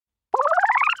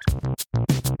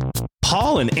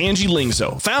Paul and Angie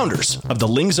Lingzo, founders of the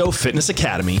Lingzo Fitness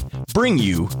Academy, bring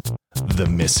you The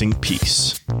Missing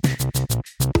Piece.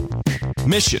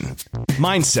 Mission,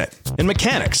 mindset, and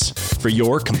mechanics for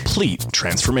your complete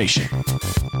transformation.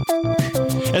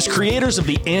 As creators of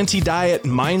the Anti-Diet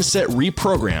Mindset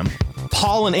Reprogram,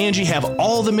 Paul and Angie have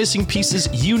all the missing pieces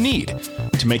you need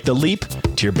to make the leap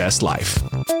to your best life.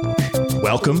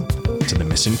 Welcome to The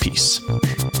Missing Piece.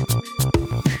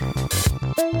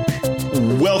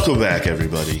 Welcome back,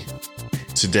 everybody.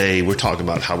 Today, we're talking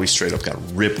about how we straight up got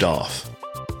ripped off.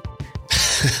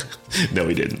 No,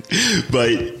 we didn't. But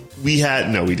we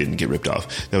didn't get ripped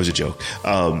off. That was a joke.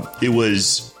 It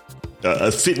was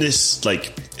a fitness,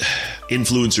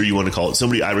 influencer, you want to call it.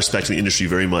 Somebody I respect in the industry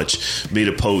very much made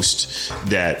a post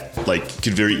that,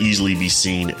 could very easily be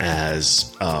seen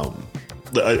as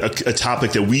a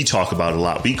topic that we talk about a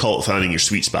lot. We call it finding your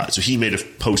sweet spot. So he made a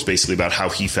post basically about how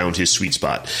he found his sweet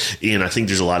spot. And I think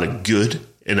there's a lot of good,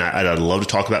 and I'd love to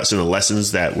talk about some of the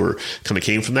lessons that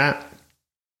came from that.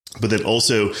 But then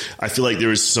also, I feel like there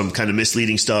was some kind of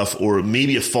misleading stuff or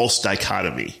maybe a false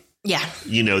dichotomy. Yeah.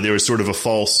 There was sort of a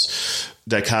false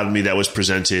dichotomy that was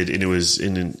presented, and it was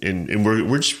and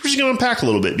we're just going to unpack a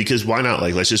little bit, because why not?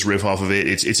 Let's just riff off of it.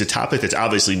 It's a topic that's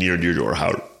obviously near and dear to our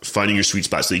heart, finding your sweet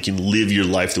spot so you can live your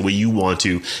life the way you want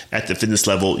to at the fitness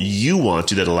level you want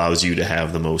to, that allows you to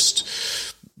have the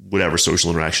most whatever social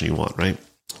interaction you want, right?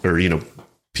 Or,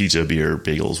 pizza, beer,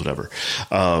 bagels, whatever.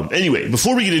 Anyway,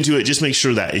 before we get into it, just make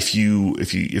sure that if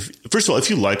first of all, if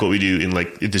you like what we do and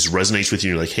if this resonates with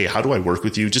you, you're like, hey, how do I work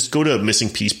with you? Just go to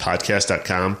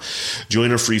missingpiecepodcast.com,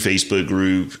 join our free Facebook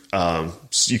group.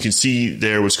 You can see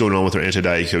there what's going on with our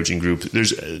anti-diet coaching group.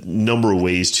 There's a number of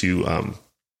ways to,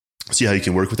 see how you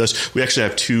can work with us. We actually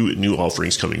have 2 new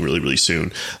offerings coming really, really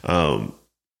soon.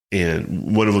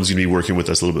 And one of them is going to be working with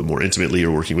us a little bit more intimately,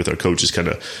 or working with our coaches kind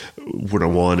of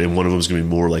one-on-one. And one of them is going to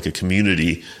be more like a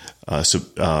community, a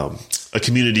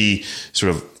community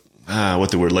sort of, you'll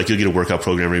get a workout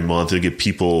program every month. You'll get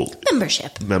people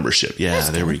membership. Yeah,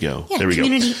 that's there we go. Yeah, there we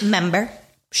community go.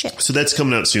 Membership. So that's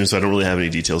coming out soon. So I don't really have any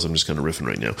details. I'm just kind of riffing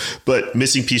right now, but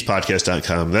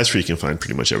missingpiecepodcast.com. That's where you can find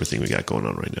pretty much everything we got going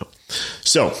on right now.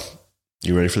 So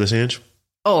you ready for this, Ange?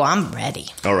 Oh, I'm ready.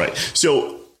 All right.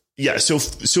 So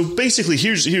basically,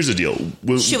 here's the deal.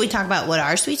 Should we talk about what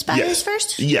our sweet spot is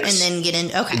first? Yes. And then get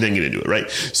into it, right?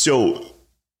 So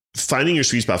finding your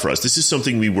sweet spot for us, this is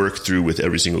something we work through with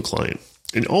every single client.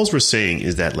 And all we're saying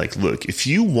is that, look, if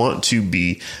you want to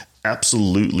be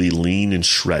absolutely lean and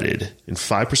shredded and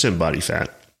 5% body fat.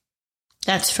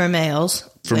 That's for males.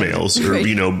 Or,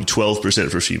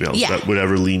 12% for females. Yeah.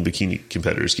 Whatever lean bikini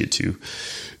competitors get to.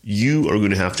 You are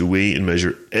going to have to weigh and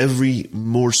measure every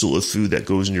morsel of food that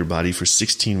goes in your body for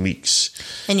 16 weeks.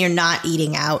 And you're not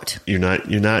eating out. You're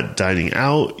not dining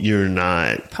out. You're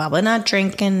not. Probably not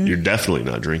drinking. You're definitely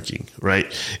not drinking, right?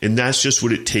 And that's just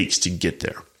what it takes to get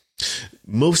there.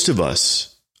 Most of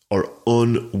us are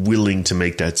unwilling to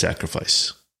make that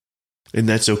sacrifice. And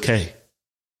that's okay,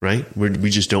 right?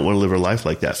 We just don't want to live our life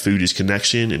like that. Food is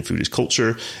connection, and food is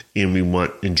culture.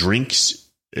 And drinks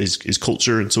is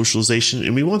culture and socialization,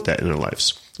 and we want that in our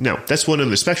lives. Now, that's one end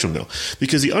of the spectrum, though,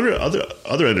 because the other end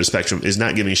of the spectrum is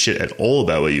not giving a shit at all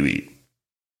about what you eat,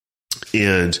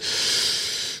 and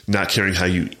not caring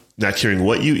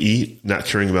what you eat, not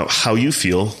caring about how you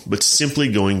feel, but simply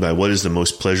going by what is the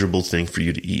most pleasurable thing for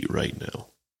you to eat right now.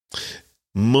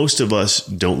 Most of us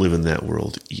don't live in that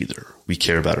world either. We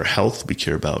care about our health, we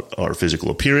care about our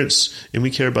physical appearance, and we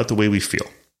care about the way we feel.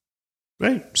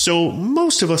 Right? So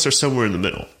most of us are somewhere in the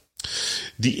middle.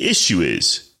 The issue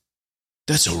is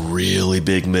that's a really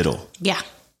big middle. Yeah.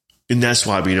 And that's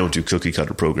why we don't do cookie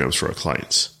cutter programs for our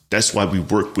clients. That's why we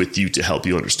work with you to help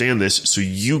you understand this, so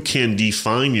you can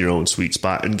define your own sweet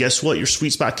spot. And guess what? Your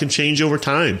sweet spot can change over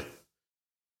time.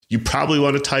 You probably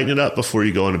want to tighten it up before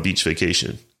you go on a beach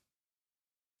vacation.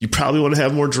 You probably want to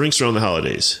have more drinks around the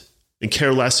holidays and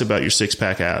care less about your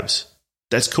 6-pack abs.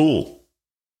 That's cool.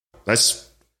 That's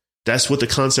what the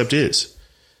concept is.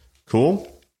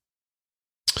 Cool?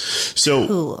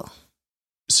 So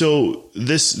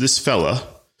this fella,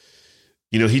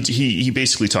 he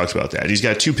basically talked about that. He's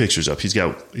got 2 pictures up. He's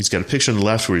got a picture on the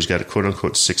left where he's got a quote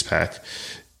unquote 6-pack,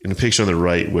 and a picture on the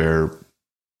right where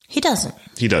he doesn't.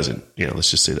 Yeah, let's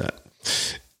just say that.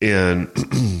 And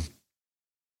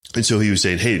so he was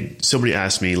saying, hey, somebody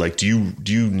asked me, do you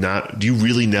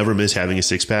really never miss having a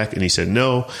 6-pack? And he said,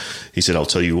 no. He said, I'll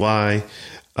tell you why.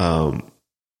 I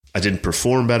didn't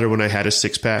perform better when I had a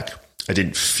 6-pack. I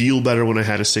didn't feel better when I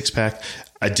had a 6-pack.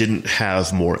 I didn't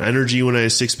have more energy when I had a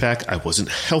 6-pack. I wasn't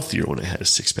healthier when I had a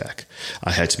 6-pack.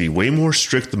 I had to be way more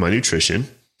strict with my nutrition.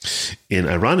 And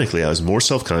ironically, I was more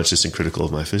self-conscious and critical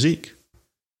of my physique.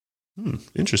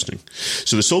 Interesting.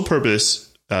 So the sole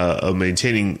purpose of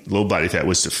maintaining low body fat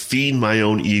was to feed my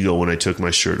own ego when I took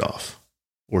my shirt off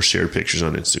or shared pictures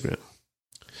on Instagram.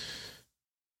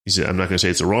 He said, I'm not going to say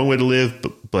it's the wrong way to live,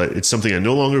 but it's something I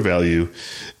no longer value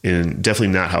and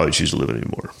definitely not how I choose to live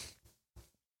anymore.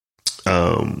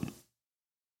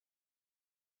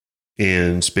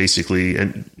 And basically,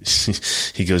 and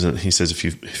he goes, he says a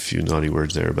few naughty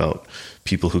words there about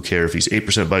people who care if he's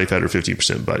 8% body fat or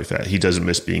 15% body fat. He doesn't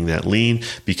miss being that lean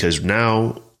because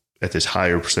now at this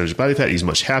higher percentage of body fat, he's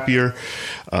much happier.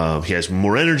 He has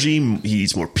more energy. He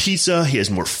eats more pizza. He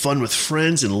has more fun with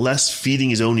friends and less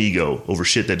feeding his own ego over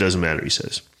shit that doesn't matter, he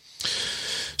says.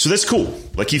 So that's cool.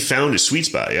 Like he found his sweet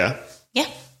spot. Yeah. Yeah.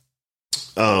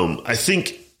 I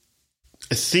think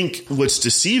what's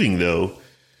deceiving though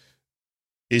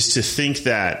is to think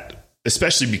that,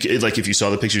 especially because, like if you saw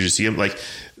the pictures, you see him, like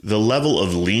the level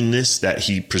of leanness that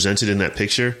he presented in that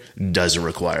picture doesn't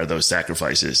require those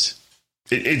sacrifices.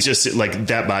 It just like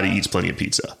that body eats plenty of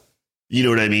pizza. You know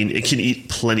what I mean? It can eat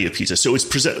plenty of pizza. So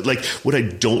it's like what I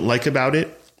don't like about it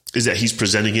is that he's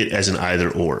presenting it as an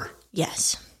either or.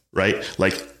 Yes. Right?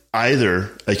 Like either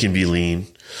I can be lean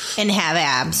and have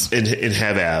abs and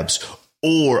have abs,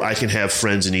 or I can have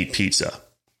friends and eat pizza.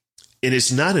 And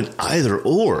it's not an either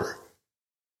or.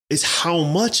 It's how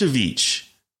much of each.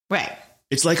 Right.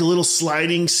 It's like a little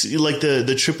sliding, like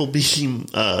the triple beam,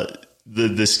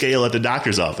 the scale at the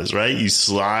doctor's office, right? They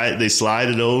slide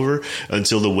it over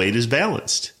until the weight is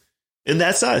balanced. And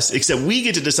that's us, except we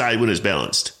get to decide when it's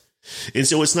balanced. And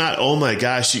so it's not, oh my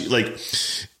gosh,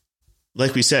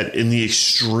 like we said, in the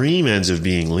extreme ends of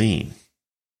being lean,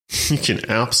 you can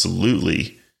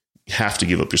absolutely have to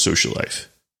give up your social life.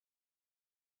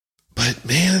 But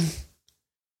man,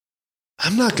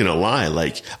 I'm not going to lie.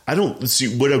 Like, I don't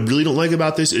see what I really don't like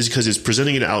about this is because it's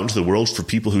presenting it out into the world for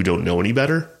people who don't know any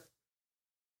better.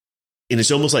 And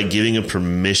it's almost like giving him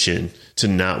permission to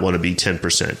not want to be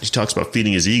 10%. He talks about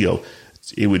feeding his ego.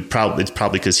 It's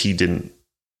probably because he didn't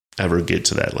ever get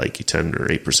to that like 10 or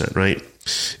 8%, right?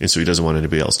 And so he doesn't want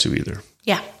anybody else to either.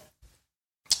 Yeah.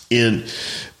 And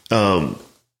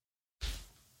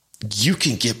you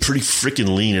can get pretty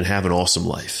freaking lean and have an awesome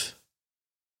life.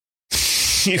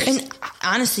 And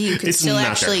honestly, you can still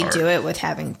actually do it with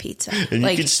having pizza. And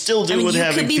like, you can still do it with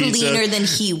having pizza. You could be leaner than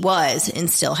he was and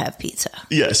still have pizza.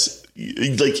 Yes,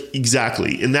 like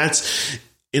exactly. And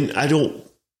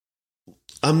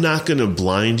I'm not going to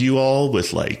blind you all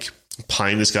with like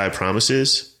pie in the sky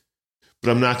promises,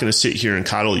 but I'm not going to sit here and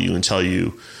coddle you and tell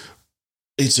you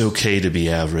it's okay to be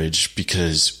average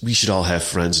because we should all have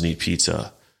friends and eat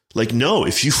pizza. Like, no,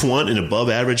 if you want an above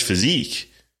average physique,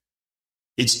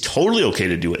 it's totally okay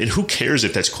to do it. And who cares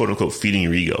if that's quote unquote feeding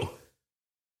your ego?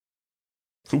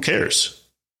 Who cares?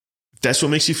 If that's what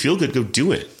makes you feel good, go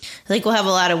do it. Like we'll have a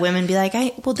lot of women be like,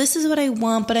 well, this is what I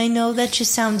want, but I know that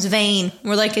just sounds vain.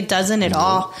 We're like, it doesn't at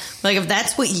all. Like if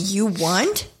that's what you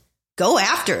want, go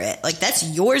after it. Like that's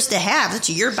yours to have. That's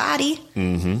your body.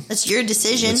 Mm-hmm. That's your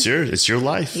decision. It's your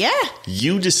life. Yeah.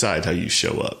 You decide how you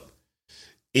show up.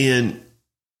 And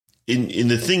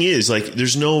the thing is, like,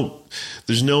 there's no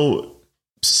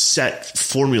set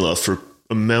formula for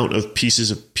amount of pieces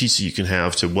of pizza you can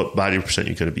have to what body percent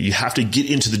you're going to be. You have to get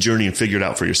into the journey and figure it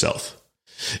out for yourself.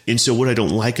 And so what I don't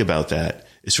like about that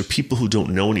is for people who don't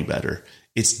know any better,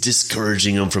 it's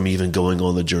discouraging them from even going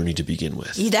on the journey to begin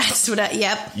with. That's what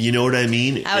yep. You know what I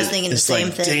mean? I was thinking the same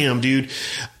thing. Damn, dude.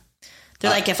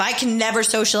 They're like, if I can never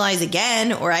socialize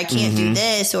again, or I can't do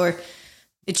this, or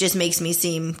it just makes me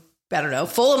seem, I don't know,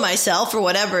 full of myself or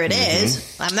whatever it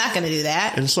is. I'm not going to do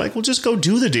that. And it's like, well, just go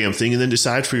do the damn thing and then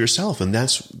decide for yourself. And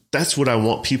that's what I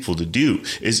want people to do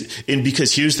and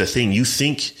because here's the thing, you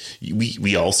think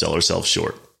we all sell ourselves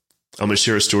short. I'm going to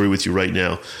share a story with you right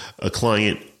now. A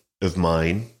client of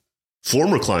mine,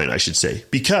 former client, I should say,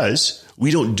 because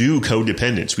we don't do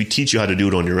codependence. We teach you how to do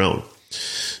it on your own.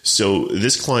 So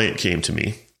this client came to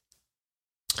me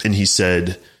and he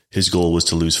said his goal was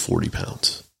to lose 40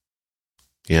 pounds.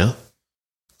 Yeah.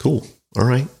 Cool. All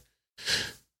right.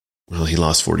 Well, he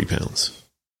lost 40 pounds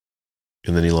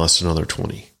and then he lost another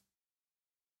 20.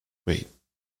 Wait,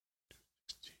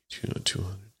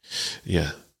 200.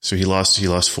 Yeah. So he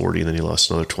lost 40 and then he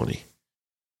lost another 20.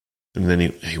 And then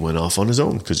he went off on his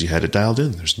own because he had it dialed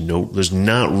in. There's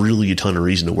not really a ton of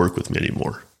reason to work with me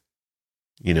anymore.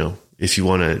 You know, if you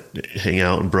want to hang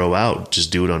out and bro out,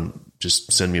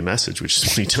 just send me a message, which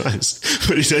is many times.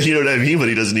 But he said, you know what I mean? But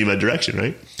he doesn't need my direction,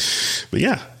 right? But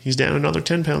yeah, he's down another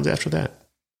 10 pounds after that.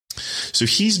 So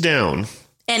he's down.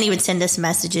 And he would send us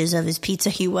messages of his pizza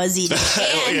he was eating.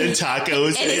 And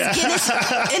tacos.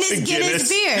 And his Guinness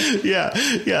beer.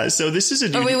 Yeah. So this is a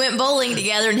dude. Or we went bowling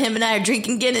together, and him and I are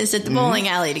drinking Guinness at the bowling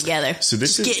alley together. So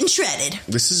this is getting shredded.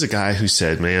 This is a guy who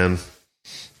said, man,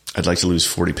 I'd like to lose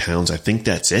 40 pounds. I think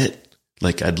that's it.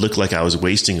 Like, I'd look like I was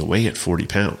wasting away at 40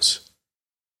 pounds.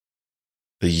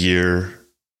 A year,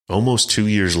 almost 2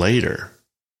 years later,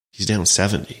 he's down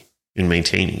 70 and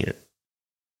maintaining it.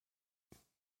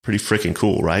 Pretty freaking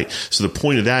cool, right? So the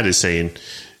point of that is saying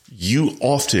we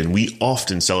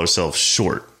often sell ourselves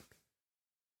short.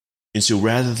 And so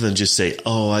rather than just say,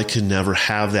 oh, I could never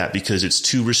have that because it's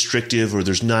too restrictive or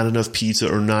there's not enough pizza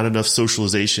or not enough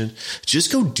socialization,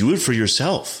 just go do it for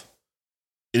yourself.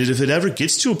 And if it ever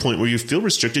gets to a point where you feel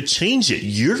restricted, change it.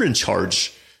 You're in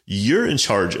charge. You're in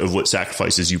charge of what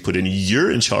sacrifices you put in. You're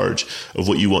in charge of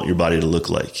what you want your body to look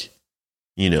like,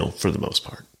 for the most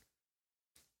part.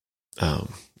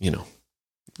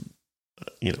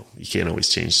 You can't always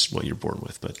change what you're born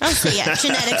with, but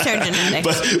genetics are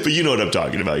genetics. But you know what I'm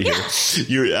talking about here.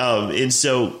 Yeah. And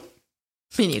so,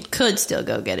 I mean, you could still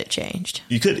go get it changed.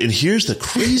 You could, and here's the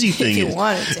crazy thing: if you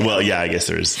wanted to. Well, yeah, I guess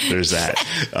there's that.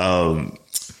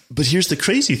 But here's the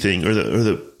crazy thing, or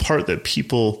the part that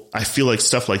people, I feel like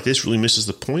stuff like this really misses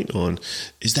the point on,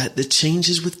 is that it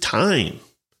changes with time.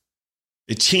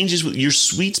 It changes with your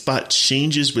sweet spot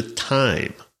changes with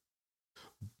time.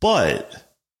 But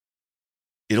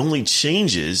it only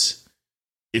changes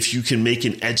if you can make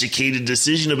an educated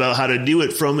decision about how to do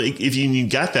it if you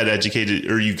got that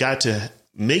educated, or you got to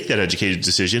make that educated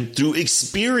decision through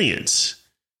experience.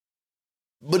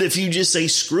 But if you just say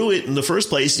screw it in the first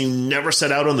place and you never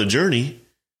set out on the journey,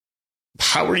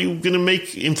 how are you going to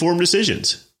make informed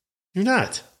decisions? You're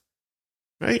not,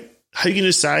 right? How are you going to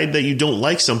decide that you don't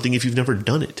like something if you've never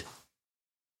done it?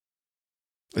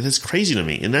 That's crazy to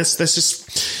me. And that's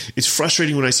just, it's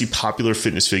frustrating when I see popular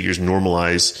fitness figures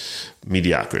normalize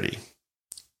mediocrity.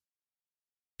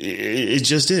 It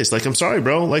just is. Like, I'm sorry,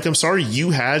 bro. Like, I'm sorry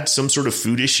you had some sort of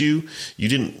food issue. You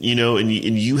didn't, and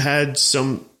you had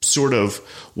some sort of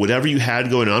whatever you had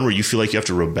going on where you feel like you have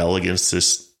to rebel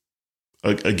against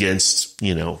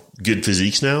good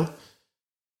physiques now.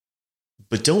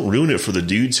 But don't ruin it for the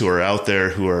dudes who are out there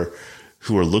who are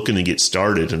looking to get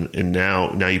started, and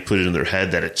now you put it in their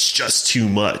head that it's just too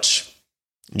much,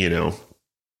 Yeah,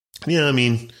 I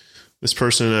mean, this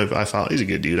person I thought he's a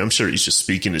good dude. I'm sure he's just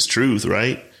speaking his truth,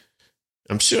 right?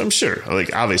 I'm sure.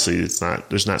 Like, obviously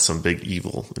there's not some big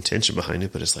evil intention behind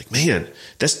it, but it's like, man,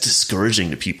 that's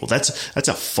discouraging to people. That's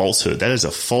a falsehood. That is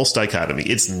a false dichotomy.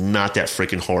 It's not that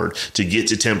freaking hard to get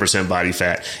to 10% body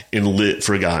fat and lit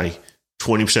for a guy,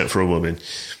 20% for a woman.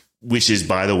 Which is,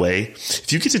 by the way,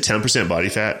 if you get to 10% body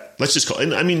fat, let's just call it,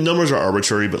 and I mean, numbers are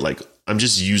arbitrary, but like, I'm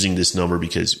just using this number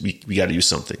because we got to use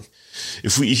something.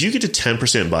 If you get to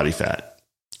 10% body fat,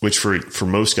 which for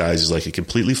most guys is like a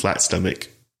completely flat stomach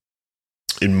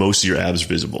and most of your abs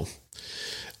visible,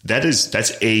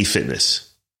 that's A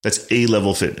fitness. That's A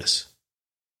level fitness,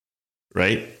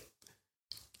 right?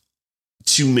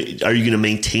 Are you going to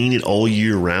maintain it all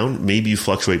year round? Maybe you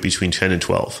fluctuate between 10 and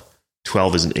 12.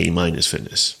 12 is an A-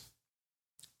 fitness.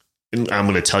 And I'm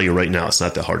going to tell you right now, it's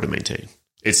not that hard to maintain.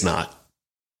 It's not.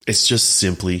 It's just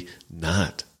simply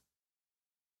not.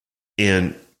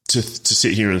 And to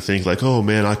sit here and think like, oh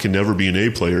man, I can never be an A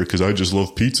player because I just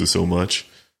love pizza so much.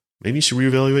 Maybe you should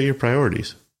reevaluate your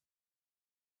priorities.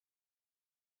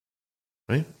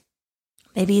 Right?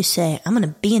 Maybe you say, I'm going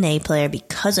to be an A player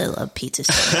because I love pizza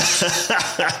so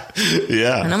much.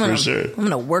 Yeah, and for sure. I'm going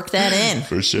to work that in.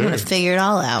 For sure. I'm going to figure it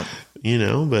all out.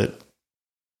 But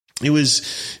it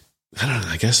was, I don't know,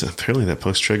 I guess apparently that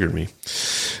post triggered me.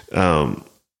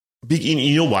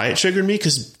 You know why it triggered me?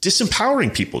 Because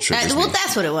disempowering people triggers me. Well,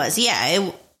 that's what it was.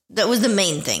 Yeah, that was the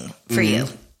main thing for you.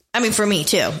 I mean, for me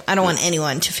too. I don't want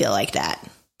anyone to feel like that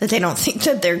they don't think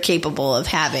that they're capable of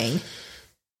having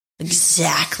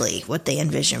exactly what they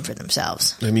envision for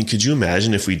themselves. I mean, could you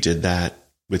imagine if we did that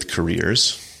with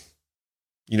careers?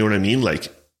 You know what I mean?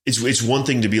 Like, it's one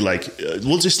thing to be like,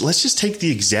 let's just take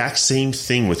the exact same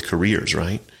thing with careers,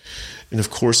 right? And of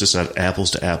course, it's not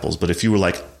apples to apples, but if you were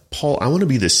like, Paul, I want to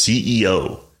be the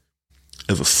CEO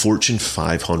of a Fortune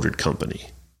 500 company,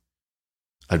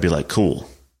 I'd be like, cool.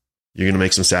 You're going to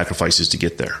make some sacrifices to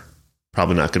get there.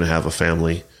 Probably not going to have a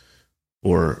family,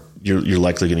 or you're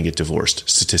likely going to get divorced,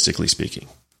 statistically speaking,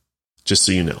 just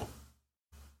so you know.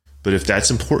 But if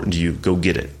that's important to you, go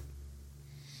get it.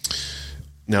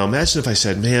 Now, imagine if I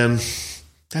said, man,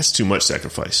 that's too much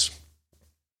sacrifice.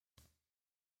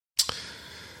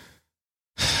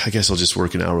 I guess I'll just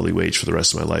work an hourly wage for the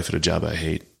rest of my life at a job I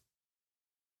hate.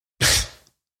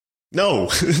 No,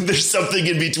 there's something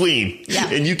in between. Yeah.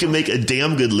 And you can make a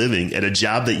damn good living at a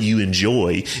job that you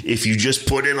enjoy if you just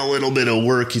put in a little bit of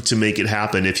work to make it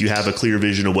happen, if you have a clear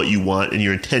vision of what you want and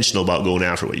you're intentional about going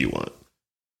after what you want.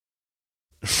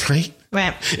 Right?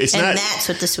 Right. That's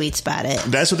what the sweet spot is.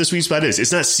 That's what the sweet spot is.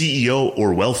 It's not CEO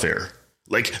or welfare.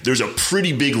 Like, there's a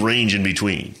pretty big range in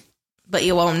between. But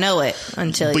you won't know it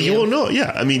until you won't know it.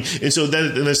 Yeah. I mean, and so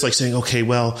then it's like saying, okay,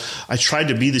 well, I tried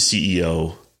to be the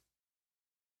CEO,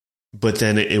 but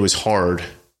then it was hard.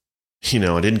 I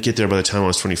didn't get there by the time I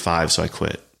was 25, so I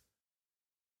quit.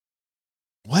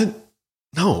 What?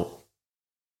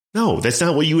 No, that's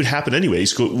not what would happen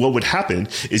anyways. What would happen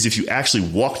is if you actually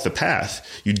walked the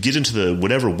path, you'd get into the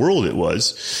whatever world it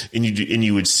was, and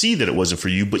you would see that it wasn't for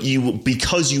you. But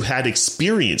because you had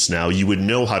experience now, you would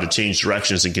know how to change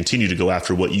directions and continue to go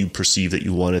after what you perceive that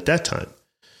you want at that time.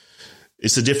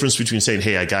 It's the difference between saying,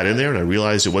 hey, I got in there and I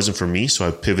realized it wasn't for me, so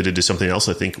I pivoted to something else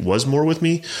I think was more with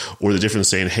me, or the difference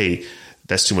saying, hey,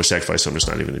 that's too much sacrifice, so I'm just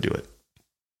not even going to do it.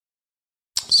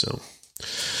 So,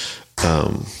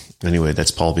 anyway,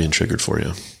 that's Paul being triggered for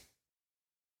you.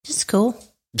 It's cool.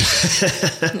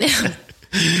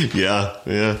 Yeah.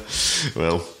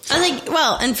 Well, I think,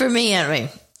 and for me,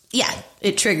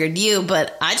 it triggered you,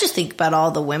 but I just think about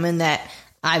all the women that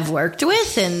I've worked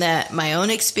with and that my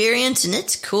own experience, and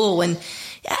it's cool when,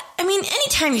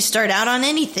 anytime you start out on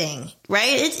anything, right?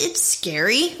 It's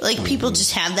scary. Like, people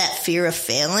just have that fear of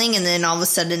failing, and then all of a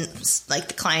sudden, like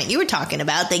the client you were talking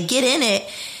about, they get in it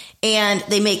and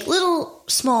they make little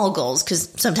small goals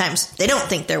because sometimes they don't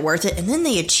think they're worth it, and then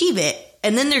they achieve it,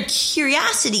 and then their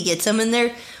curiosity gets them and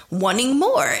they're wanting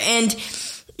more. And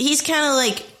he's kind of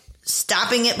like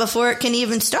stopping it before it can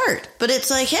even start. But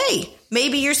it's like, hey,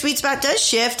 maybe your sweet spot does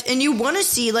shift and you want to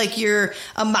see like you're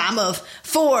a mom of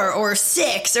 4 or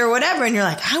 6 or whatever. And you're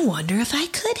like, I wonder if I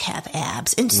could have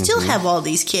abs and still have all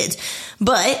these kids.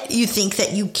 But you think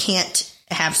that you can't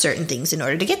have certain things in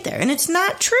order to get there. And it's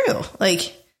not true. Like,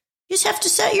 you just have to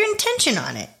set your intention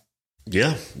on it.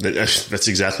 Yeah, that's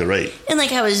exactly right. And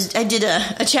like I did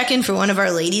a check-in for one of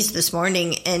our ladies this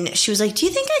morning, and she was like, do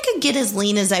you think I could get as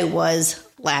lean as I was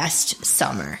last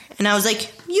summer? And I was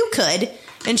like, you could.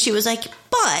 And she was like,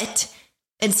 but,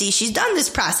 and see, she's done this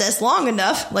process long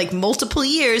enough, like multiple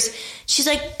years. She's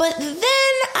like, but then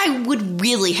I would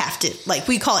really have to, like,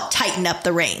 we call it tighten up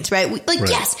the reins, right? Right.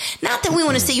 Yes, not that we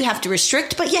want to say you have to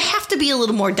restrict, but you have to be a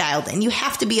little more dialed in. You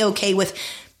have to be okay with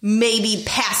maybe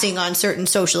passing on certain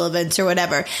social events or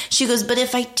whatever. She goes, but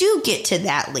if I do get to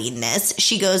that leanness,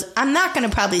 she goes, I'm not going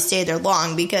to probably stay there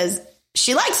long because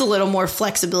she likes a little more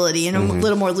flexibility and a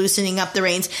little more loosening up the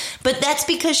reins. But that's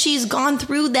because she's gone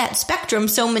through that spectrum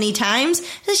so many times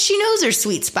that she knows her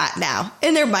sweet spot now.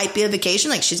 And there might be a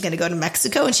vacation, like she's going to go to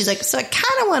Mexico. And she's like, so I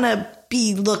kind of want to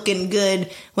be looking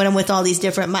good when I'm with all these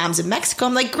different moms in Mexico.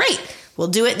 I'm like, great, we'll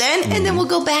do it then. And then we'll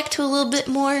go back to a little bit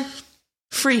more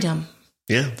freedom.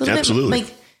 Yeah, absolutely.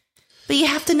 But you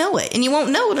have to know it, and you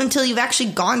won't know it until you've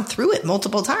actually gone through it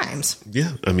multiple times.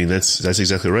 Yeah, I mean, that's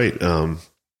exactly right.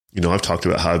 I've talked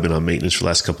about how I've been on maintenance for the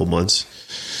last couple months.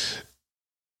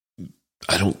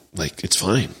 It's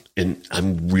fine. And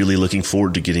I'm really looking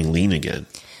forward to getting lean again.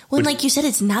 Well, like you said,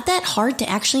 it's not that hard to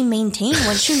actually maintain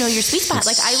once you know your sweet spot.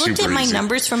 Like, I looked at my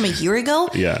numbers from a year ago.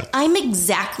 Yeah. I'm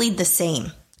exactly the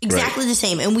same. Exactly the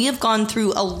same. And we have gone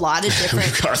through a lot of different...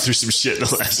 We've gone through some shit in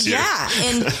the last year. Yeah.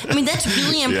 And I mean, that's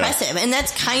really impressive. And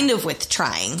that's kind of with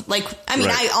trying. Like, I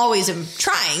mean, I always am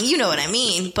trying. You know what I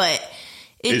mean? But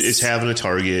it's having a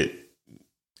target,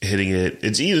 hitting it.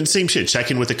 It's even the same shit. Check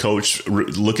in with the coach.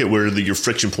 Look at where your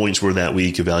friction points were that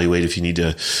week. Evaluate if you need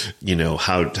to,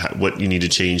 what you need to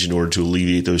change in order to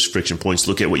alleviate those friction points.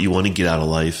 Look at what you want to get out of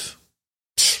life.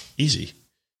 Easy,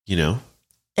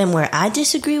 And where I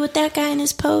disagree with that guy in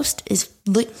his post is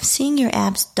seeing your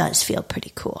abs does feel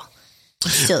pretty cool.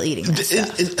 I'm still eating that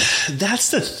stuff.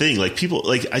 That's the thing. Like, people,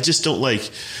 like, I just don't like...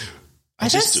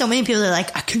 I've had so many people that are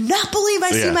like, I cannot believe I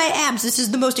see my abs. This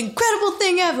is the most incredible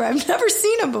thing ever. I've never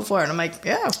seen them before. And I'm like,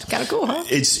 yeah, it's kind of cool, huh?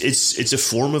 It's a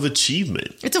form of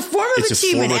achievement. It's a form of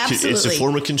achievement, absolutely. It's a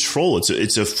form of control.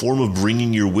 It's a form of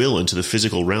bringing your will into the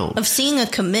physical realm. Of seeing a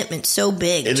commitment so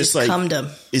big and just come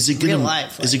to real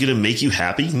life. Is it going to make you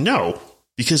happy? No,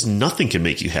 because nothing can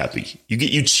make you happy.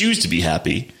 You choose to be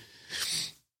happy.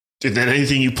 And then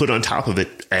anything you put on top of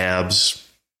it, abs,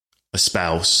 a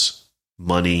spouse,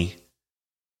 money,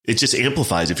 it just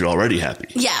amplifies if you're already happy.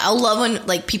 Yeah, I love when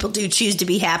like people do choose to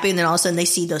be happy, and then all of a sudden they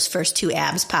see those first 2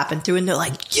 abs popping through, and they're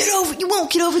like, you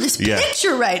won't get over this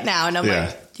picture right now. And I'm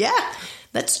like, yeah,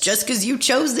 that's just because you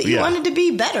chose that you wanted to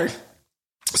be better.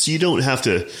 So you don't have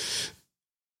to.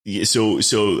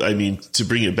 So I mean, to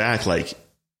bring it back, like,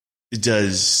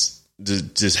 does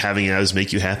does having abs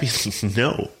make you happy?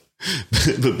 No.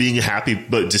 But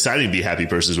deciding to be a happy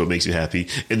person is what makes you happy.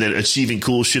 And then achieving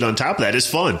cool shit on top of that is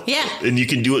fun. Yeah. And you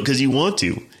can do it because you want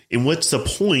to. And what's the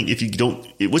point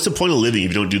what's the point of living if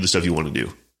you don't do the stuff you want to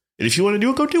do? And if you want to do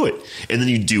it, go do it. And then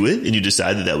you do it and you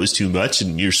decide that was too much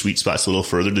and your sweet spot's a little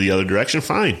further to the other direction.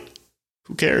 Fine.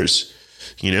 Who cares?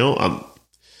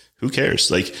 Who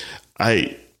cares? Like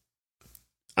I'm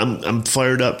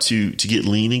fired up to get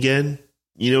lean again.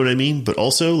 You know what I mean? But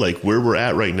also like where we're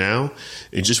at right now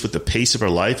and just with the pace of our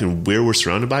life and where we're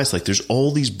surrounded by, it's like there's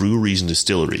all these breweries and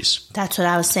distilleries. That's what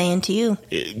I was saying to you.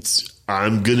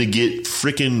 I'm going to get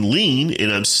freaking lean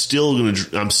and I'm still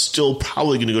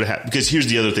probably going to go to because here's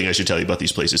the other thing I should tell you about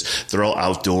these places. They're all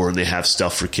outdoor and they have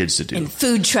stuff for kids to do. And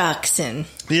food trucks and.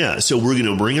 Yeah. So we're going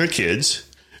to bring our kids.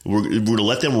 We're going to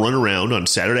let them run around on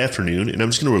Saturday afternoon and I'm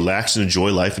just going to relax and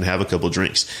enjoy life and have a couple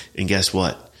drinks. And guess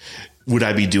what? Would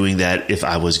I be doing that if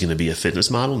I was going to be a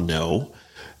fitness model? No.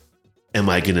 Am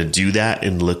I going to do that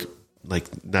and look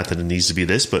like, not that it needs to be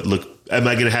this, but look, am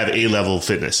I going to have A-level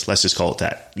fitness? Let's just call it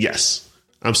that. Yes.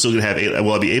 I'm still going to have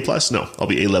will I be A+? No, I'll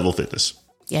be A-level fitness.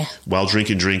 Yeah. While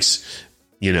drinking drinks,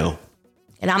 And I'm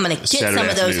going to get Saturday some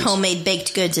of those afternoons. homemade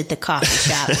baked goods at the coffee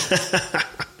shop.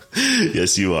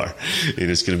 Yes, you are. And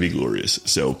it's going to be glorious.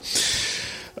 So,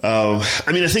 I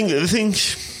think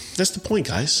that's the point,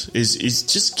 guys, is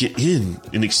just get in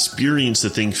and experience the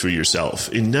thing for yourself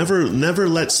and never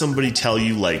let somebody tell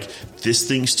you like this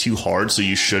thing's too hard, so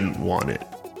you shouldn't want it.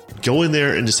 Go in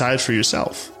there and decide for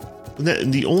yourself.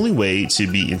 And the only way to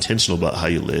be intentional about how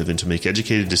you live and to make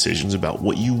educated decisions about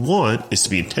what you want is to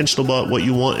be intentional about what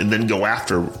you want and then go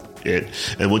after it.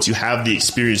 And once you have the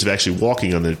experience of actually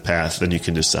walking on the path, then you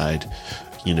can decide,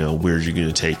 where you're going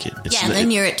to take it. And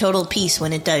then you're at total peace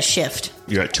when it does shift.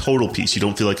 You're at total peace. You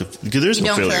don't feel like because there's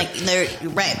no failure.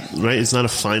 Right. It's not a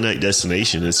finite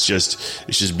destination. It's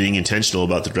just being intentional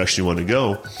about the direction you want to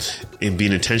go and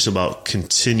being intentional about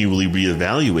continually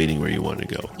reevaluating where you want to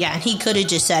go. Yeah. And he could have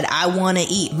just said, I want to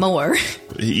eat more.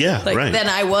 Yeah. Right. Than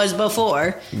I was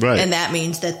before. Right. And that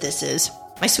means that this is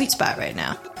my sweet spot right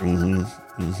now. Mm-hmm.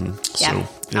 Mm-hmm. Yeah.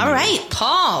 So, all right,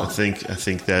 Paul. I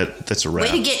think that's a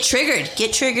wrap. Way to get triggered.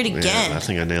 Get triggered again. Yeah, I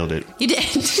think I nailed it. You did.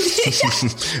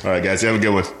 All right, guys. Have a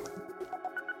good one.